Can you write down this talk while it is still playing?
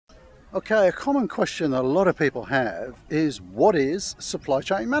Okay, a common question that a lot of people have is, what is supply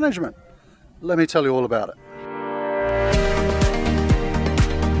chain management? Let me tell you all about it.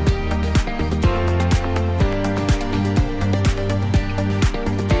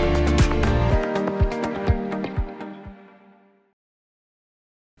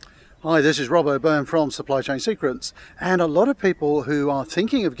 Hi, this is Rob O'Byrne from Supply Chain Secrets, and a lot of people who are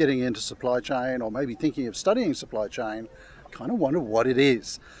thinking of getting into supply chain or maybe thinking of studying supply chain kind of wonder what it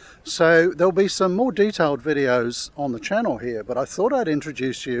is. So there'll be some more detailed videos on the channel here, but I thought I'd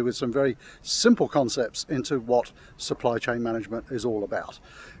introduce you with some very simple concepts into what supply chain management is all about.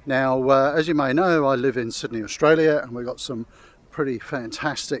 Now, as you may know, I live in Sydney, Australia, and we've got some pretty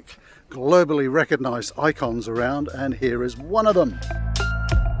fantastic, globally recognized icons around, and here is one of them.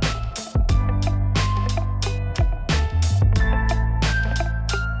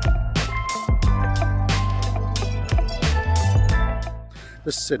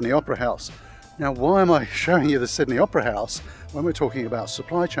 The Sydney Opera House. Now, why am I showing you the Sydney Opera House when we're talking about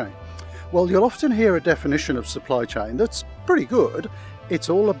supply chain? Well, you'll often hear a definition of supply chain that's pretty good. It's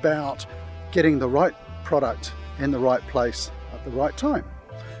all about getting the right product in the right place at the right time.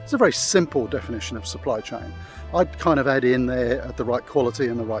 It's a very simple definition of supply chain. I'd kind of add in there at the right quality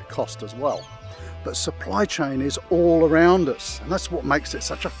and the right cost as well. But supply chain is all around us, and that's what makes it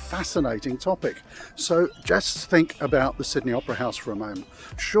such a fascinating topic. So just think about the Sydney Opera House for a moment.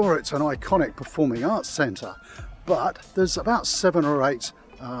 Sure, it's an iconic performing arts centre, but there's about 7 or 8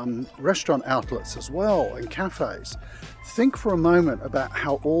 restaurant outlets as well, and cafes. Think for a moment about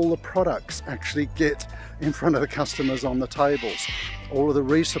how all the products actually get in front of the customers on the tables, all of the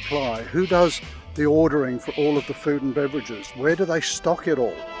resupply, who does the ordering for all of the food and beverages, where do they stock it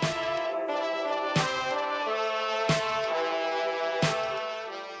all?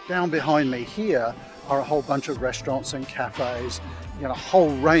 Down behind me here are a whole bunch of restaurants and cafes, you know, a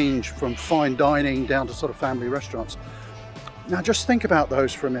whole range from fine dining down to sort of family restaurants. Now just think about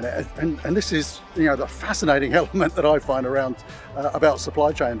those for a minute, and this is, you know, the fascinating element that I find around about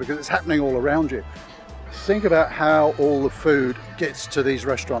supply chain, because it's happening all around you. Think about how all the food gets to these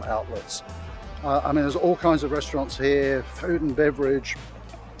restaurant outlets. I mean, there's all kinds of restaurants here, food and beverage,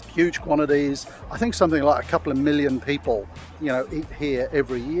 huge quantities. I think something like a couple of million people, you know, eat here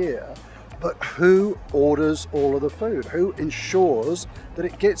every year. But who orders all of the food? Who ensures that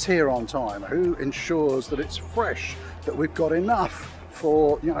it gets here on time? Who ensures that it's fresh, that we've got enough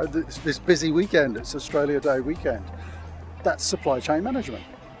for, you know, this busy weekend? It's Australia Day weekend. That's supply chain management.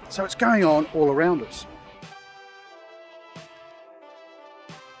 So it's going on all around us.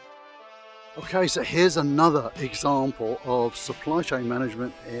 Okay, so here's another example of supply chain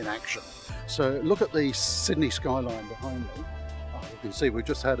management in action. So look at the Sydney skyline behind me. You can see we've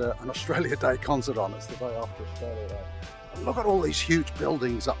just had an Australia Day concert on. It's the day after Australia Day. And look at all these huge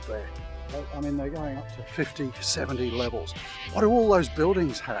buildings up there. I mean, they're going up to 50, 70 levels. What do all those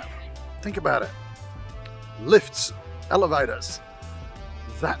buildings have? Think about it. Lifts, elevators.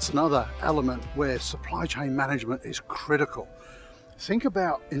 That's another element where supply chain management is critical. Think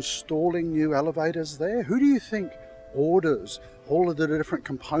about installing new elevators there. Who do you think orders all of the different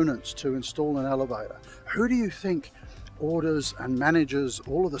components to install an elevator? Who do you think orders and manages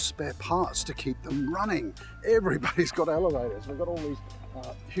all of the spare parts to keep them running? Everybody's got elevators. We've got all these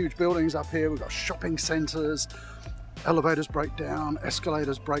huge buildings up here. We've got shopping centers. Elevators break down,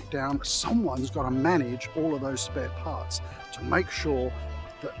 escalators break down. Someone's got to manage all of those spare parts to make sure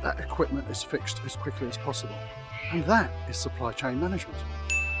that that equipment is fixed as quickly as possible. And that is supply chain management.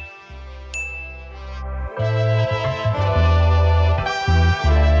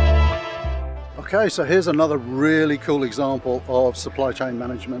 Okay, so here's another really cool example of supply chain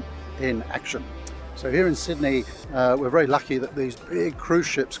management in action. So here in Sydney, we're very lucky that these big cruise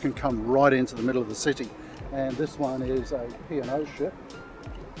ships can come right into the middle of the city. And this one is a P&O ship.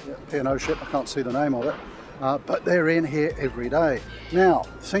 Yeah, P&O ship, I can't see the name of it. But they're in here every day. Now,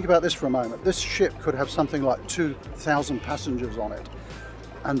 think about this for a moment. This ship could have something like 2,000 passengers on it.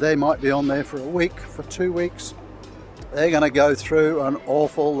 And they might be on there for a week, for 2 weeks. They're going to go through an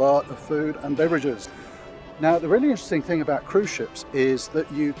awful lot of food and beverages. Now, the really interesting thing about cruise ships is that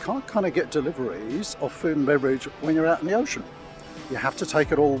you can't kind of get deliveries of food and beverage when you're out in the ocean. You have to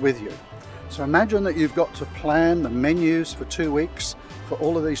take it all with you. So imagine that you've got to plan the menus for 2 weeks for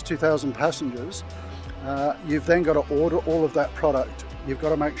all of these 2,000 passengers. You've then got to order all of that product. You've got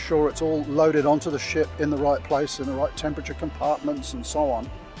to make sure it's all loaded onto the ship in the right place, in the right temperature compartments and so on.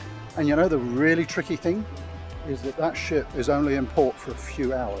 And you know, the really tricky thing is that that ship is only in port for a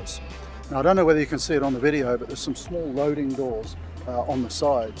few hours. Now, I don't know whether you can see it on the video, but there's some small loading doors on the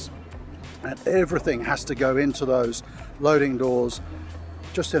sides, and everything has to go into those loading doors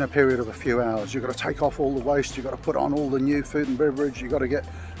just in a period of a few hours. You've got to take off all the waste, you've got to put on all the new food and beverage, you've got to get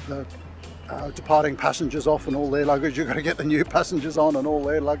the departing passengers off and all their luggage, you've got to get the new passengers on and all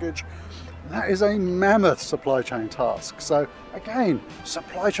their luggage. That is a mammoth supply chain task. So again,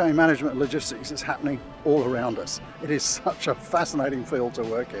 supply chain management and logistics is happening all around us. It is such a fascinating field to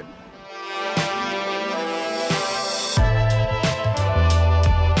work in.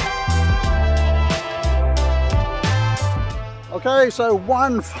 Okay, so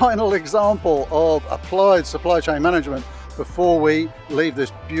one final example of applied supply chain management before we leave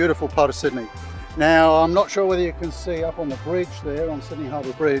this beautiful part of Sydney. Now, I'm not sure whether you can see up on the bridge there, on Sydney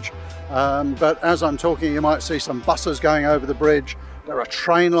Harbour Bridge, but as I'm talking, you might see some buses going over the bridge. There are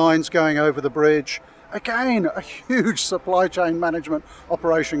train lines going over the bridge. Again, a huge supply chain management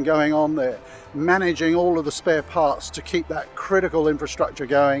operation going on there, managing all of the spare parts to keep that critical infrastructure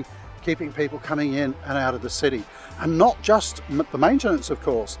going, keeping people coming in and out of the city. And not just the maintenance, of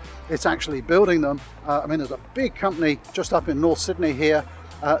course, it's actually building them. I mean, there's a big company just up in North Sydney here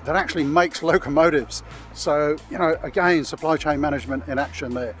that actually makes locomotives. So, you know, again, supply chain management in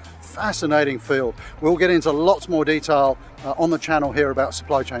action there. Fascinating field. We'll get into lots more detail on the channel here about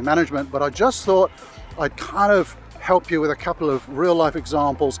supply chain management, but I just thought I'd kind of help you with a couple of real life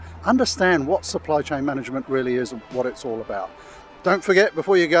examples, understand what supply chain management really is and what it's all about. Don't forget,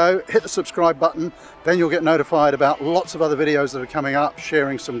 before you go, hit the subscribe button, then you'll get notified about lots of other videos that are coming up,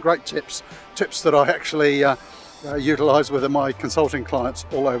 sharing some great tips that I actually utilize with my consulting clients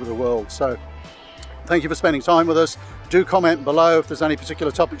all over the world. So thank you for spending time with us. Do comment below if there's any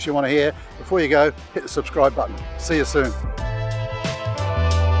particular topics you want to hear. Before you go, hit the subscribe button. See you soon.